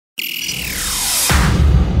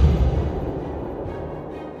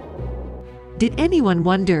Did anyone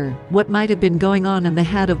wonder what might have been going on in the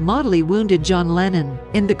head of mortally wounded John Lennon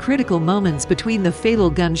in the critical moments between the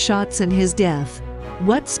fatal gunshots and his death?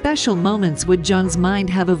 What special moments would John's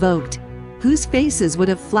mind have evoked? Whose faces would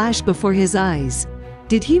have flashed before his eyes?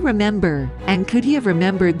 Did he remember, and could he have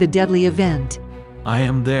remembered the deadly event? I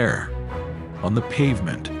am there, on the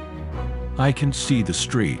pavement. I can see the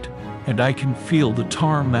street, and I can feel the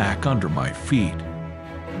tarmac under my feet.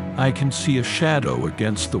 I can see a shadow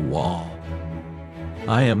against the wall.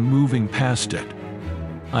 I am moving past it.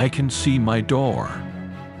 I can see my door.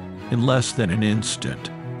 In less than an instant,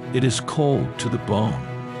 it is cold to the bone.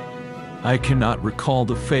 I cannot recall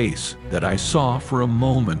the face that I saw for a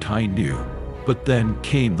moment. I knew, but then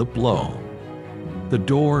came the blow. The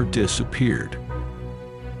door disappeared.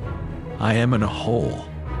 I am in a hole.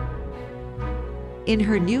 In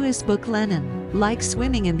her newest book Lennon, Like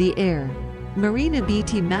Swimming in the Air, Marina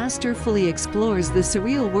Biti masterfully explores the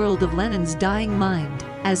surreal world of Lennon's dying mind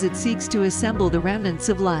as it seeks to assemble the remnants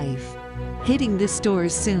of life. Hitting the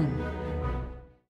stores soon.